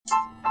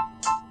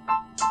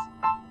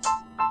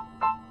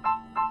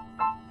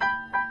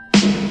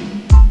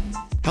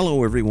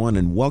Hello, everyone,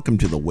 and welcome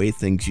to The Way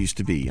Things Used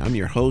to Be. I'm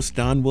your host,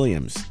 Don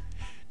Williams.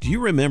 Do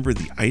you remember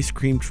the ice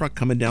cream truck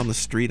coming down the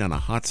street on a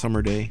hot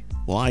summer day?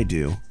 Well, I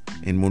do.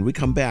 And when we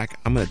come back,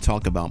 I'm going to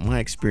talk about my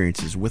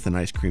experiences with an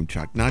ice cream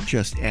truck, not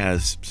just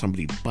as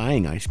somebody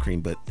buying ice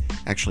cream, but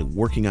actually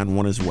working on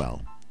one as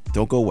well.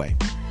 Don't go away.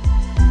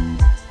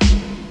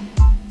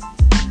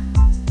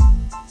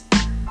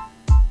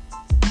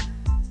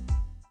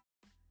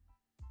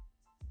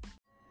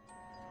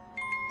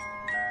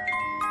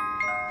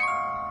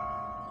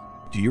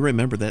 Do you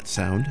remember that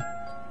sound?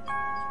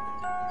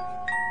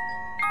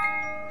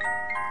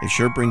 It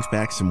sure brings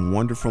back some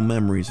wonderful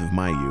memories of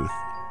my youth.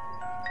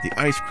 The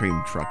ice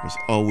cream truck was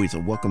always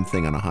a welcome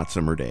thing on a hot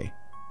summer day.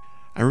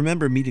 I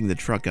remember meeting the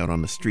truck out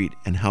on the street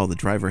and how the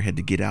driver had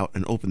to get out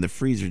and open the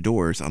freezer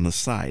doors on the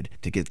side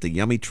to get the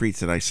yummy treats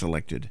that I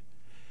selected.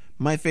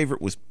 My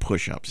favorite was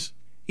push-ups,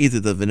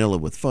 either the vanilla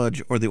with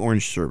fudge or the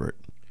orange sherbet.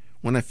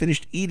 When I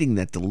finished eating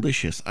that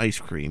delicious ice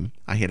cream,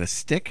 I had a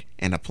stick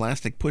and a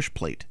plastic push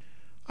plate.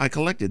 I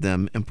collected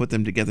them and put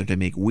them together to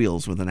make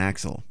wheels with an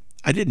axle.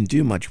 I didn't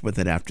do much with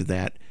it after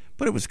that,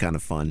 but it was kind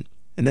of fun.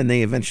 And then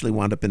they eventually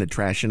wound up in the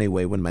trash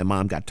anyway when my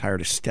mom got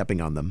tired of stepping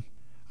on them.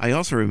 I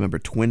also remember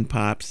Twin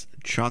Pops,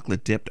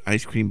 chocolate-dipped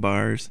ice cream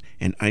bars,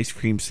 and ice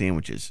cream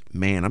sandwiches.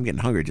 Man, I'm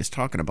getting hungry just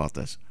talking about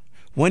this.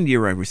 One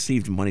year I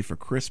received money for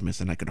Christmas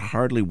and I could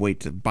hardly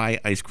wait to buy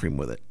ice cream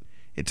with it.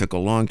 It took a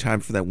long time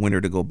for that winter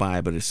to go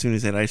by, but as soon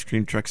as that ice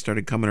cream truck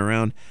started coming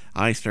around,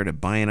 I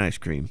started buying ice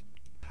cream.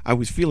 I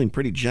was feeling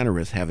pretty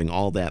generous having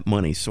all that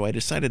money, so I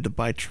decided to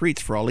buy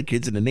treats for all the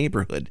kids in the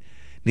neighborhood.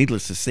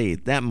 Needless to say,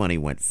 that money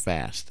went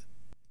fast.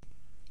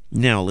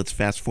 Now let's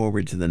fast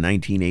forward to the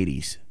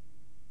 1980s.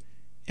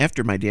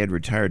 After my dad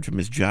retired from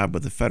his job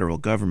with the federal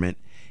government,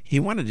 he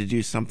wanted to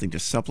do something to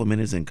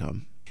supplement his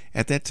income.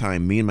 At that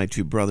time, me and my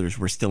two brothers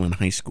were still in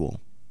high school,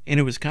 and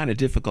it was kind of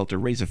difficult to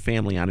raise a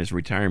family on his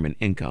retirement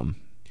income.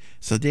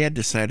 So Dad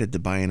decided to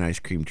buy an ice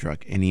cream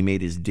truck, and he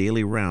made his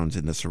daily rounds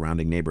in the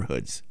surrounding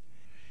neighborhoods.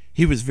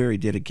 He was very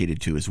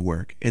dedicated to his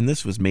work, and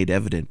this was made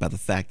evident by the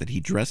fact that he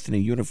dressed in a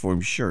uniform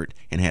shirt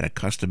and had a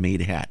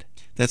custom-made hat.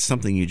 That's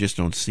something you just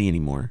don't see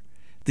anymore.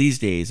 These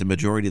days, a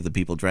majority of the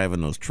people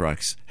driving those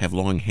trucks have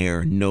long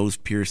hair, nose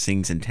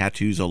piercings, and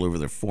tattoos all over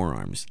their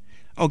forearms.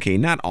 Okay,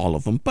 not all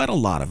of them, but a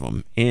lot of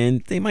them,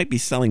 and they might be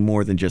selling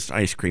more than just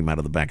ice cream out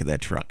of the back of that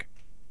truck.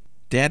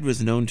 Dad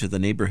was known to the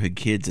neighborhood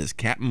kids as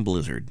Captain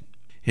Blizzard.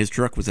 His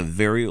truck was a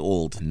very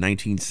old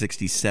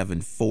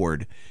 1967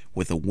 Ford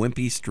with a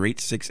wimpy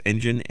straight-six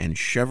engine and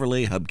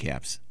Chevrolet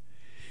hubcaps.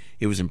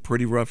 It was in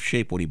pretty rough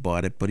shape when he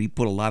bought it, but he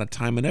put a lot of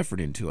time and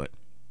effort into it.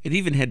 It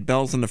even had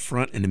bells on the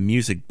front and a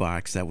music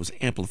box that was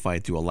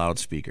amplified through a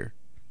loudspeaker.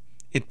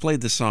 It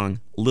played the song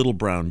Little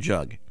Brown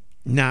Jug,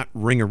 not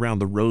Ring Around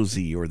the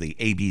Rosie or the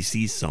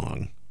ABC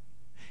song.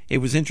 It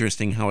was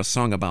interesting how a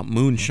song about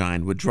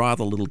moonshine would draw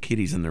the little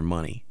kiddies and their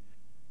money.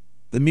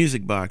 The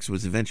music box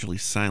was eventually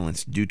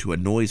silenced due to a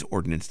noise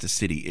ordinance the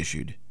city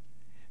issued.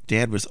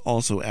 Dad was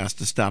also asked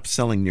to stop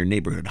selling near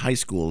neighborhood high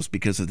schools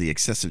because of the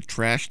excessive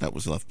trash that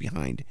was left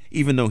behind,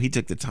 even though he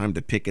took the time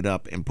to pick it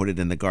up and put it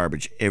in the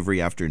garbage every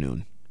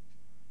afternoon.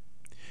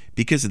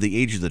 Because of the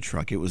age of the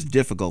truck, it was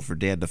difficult for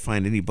Dad to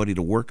find anybody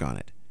to work on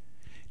it.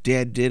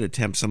 Dad did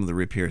attempt some of the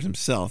repairs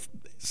himself.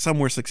 Some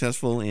were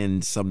successful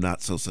and some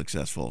not so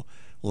successful,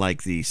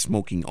 like the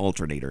smoking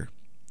alternator.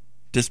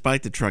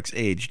 Despite the truck's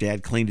age,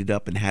 Dad cleaned it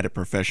up and had it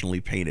professionally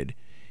painted.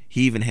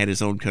 He even had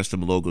his own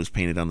custom logos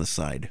painted on the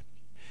side.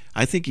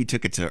 I think he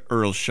took it to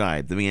Earl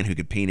Scheib, the man who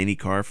could paint any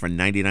car for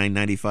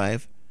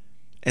 $99.95.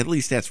 At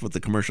least that's what the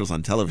commercials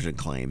on television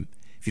claim.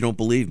 If you don't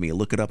believe me,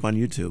 look it up on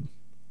YouTube.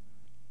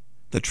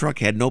 The truck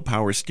had no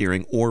power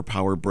steering or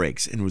power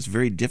brakes and was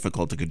very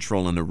difficult to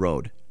control on the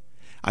road.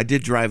 I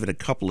did drive it a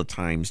couple of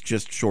times,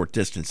 just short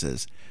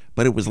distances,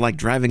 but it was like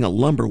driving a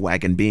lumber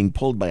wagon being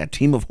pulled by a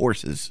team of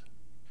horses.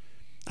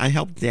 I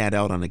helped Dad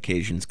out on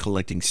occasions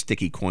collecting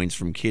sticky coins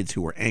from kids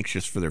who were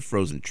anxious for their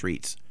frozen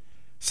treats.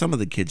 Some of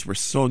the kids were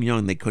so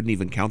young they couldn't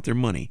even count their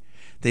money.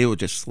 They would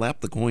just slap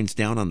the coins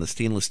down on the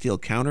stainless steel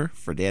counter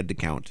for Dad to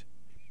count.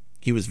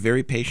 He was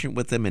very patient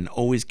with them and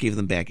always gave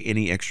them back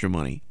any extra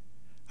money.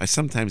 I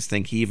sometimes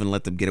think he even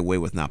let them get away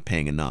with not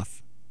paying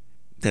enough.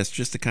 That's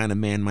just the kind of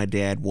man my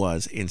dad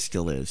was and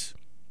still is.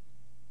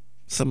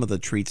 Some of the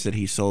treats that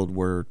he sold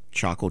were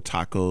Choco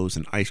Tacos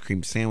and ice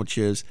cream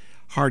sandwiches,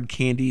 hard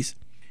candies.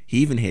 He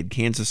even had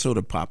cans of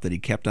soda pop that he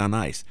kept on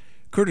ice,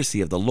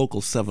 courtesy of the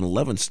local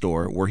 7-Eleven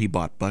store where he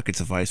bought buckets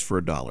of ice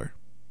for $1.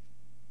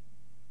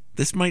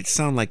 This might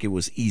sound like it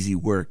was easy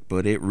work,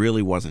 but it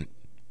really wasn't.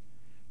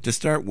 To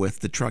start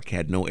with, the truck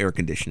had no air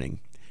conditioning,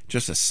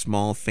 just a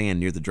small fan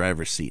near the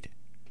driver's seat.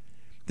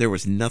 There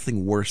was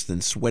nothing worse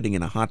than sweating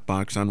in a hot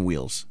box on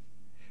wheels.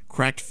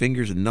 Cracked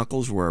fingers and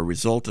knuckles were a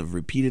result of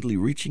repeatedly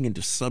reaching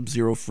into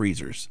sub-zero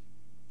freezers.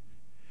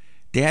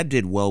 Dad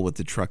did well with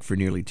the truck for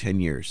nearly 10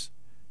 years.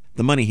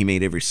 The money he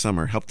made every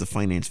summer helped to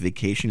finance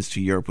vacations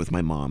to Europe with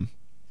my mom.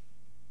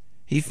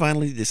 He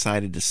finally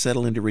decided to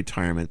settle into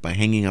retirement by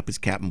hanging up his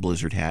Captain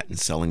Blizzard hat and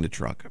selling the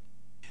truck.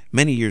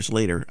 Many years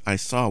later, I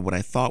saw what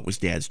I thought was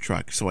Dad's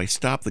truck, so I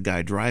stopped the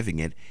guy driving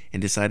it and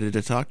decided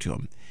to talk to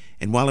him.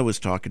 And while I was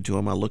talking to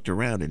him, I looked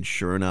around, and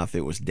sure enough,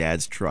 it was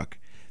Dad's truck.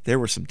 There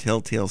were some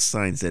telltale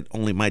signs that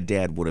only my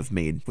dad would have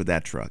made with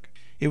that truck.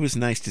 It was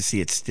nice to see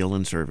it still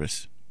in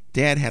service.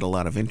 Dad had a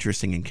lot of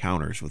interesting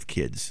encounters with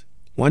kids.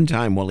 One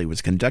time while he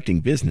was conducting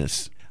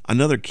business,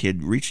 another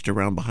kid reached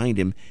around behind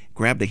him,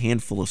 grabbed a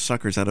handful of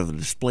suckers out of the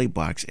display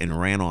box, and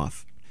ran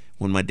off.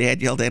 When my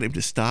dad yelled at him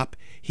to stop,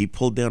 he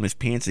pulled down his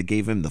pants and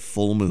gave him the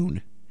full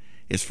moon.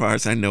 As far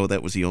as I know,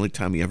 that was the only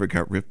time he ever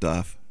got ripped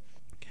off.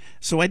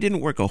 So I didn't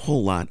work a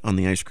whole lot on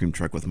the ice cream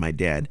truck with my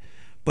dad,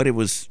 but it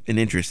was an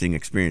interesting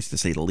experience to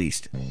say the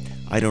least.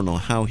 I don't know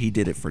how he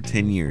did it for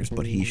 10 years,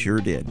 but he sure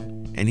did.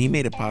 And he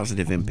made a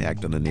positive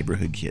impact on the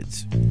neighborhood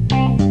kids.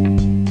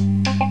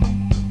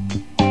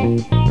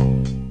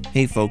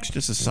 Hey folks,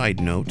 just a side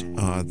note,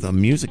 the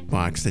music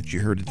box that you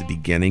heard at the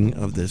beginning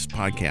of this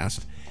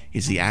podcast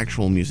is the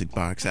actual music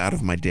box out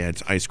of my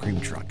dad's ice cream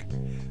truck.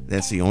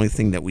 That's the only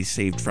thing that we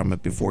saved from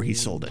it before he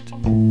sold it.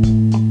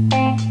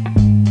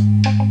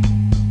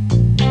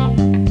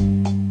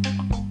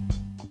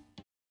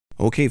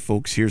 Okay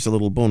folks, here's a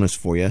little bonus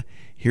for you.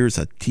 Here's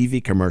a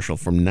TV commercial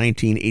from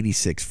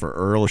 1986 for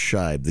Earl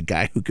Scheib, the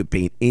guy who could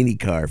paint any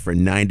car for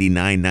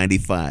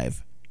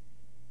 $99.95.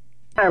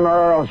 I'm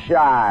Earl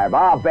Scheib.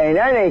 I'll paint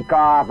any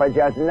car for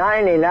just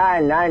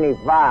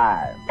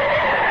 $99.95.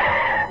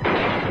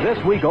 This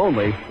week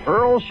only,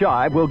 Earl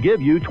Scheib will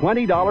give you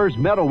 $20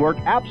 metalwork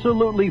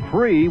absolutely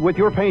free with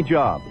your paint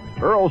job.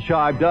 Earl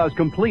Scheib does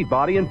complete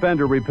body and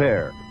fender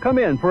repair. Come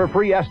in for a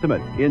free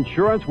estimate.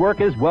 Insurance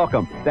work is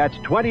welcome. That's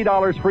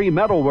 $20 free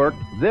metalwork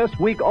this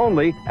week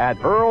only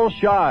at Earl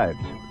Scheib's.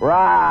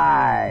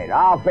 Right.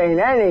 I'll paint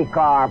any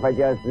car for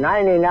just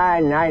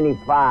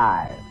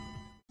 $99.95.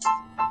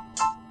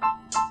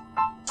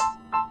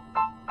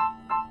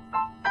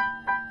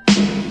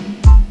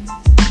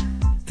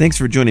 Thanks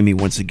for joining me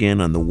once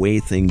again on The Way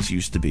Things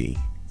Used to Be.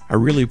 I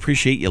really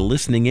appreciate you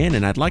listening in,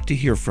 and I'd like to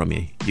hear from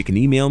you. You can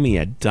email me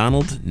at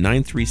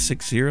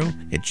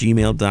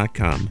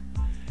donald9360@gmail.com.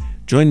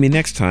 Join me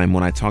next time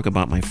when I talk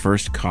about my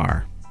first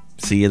car.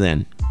 See you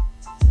then.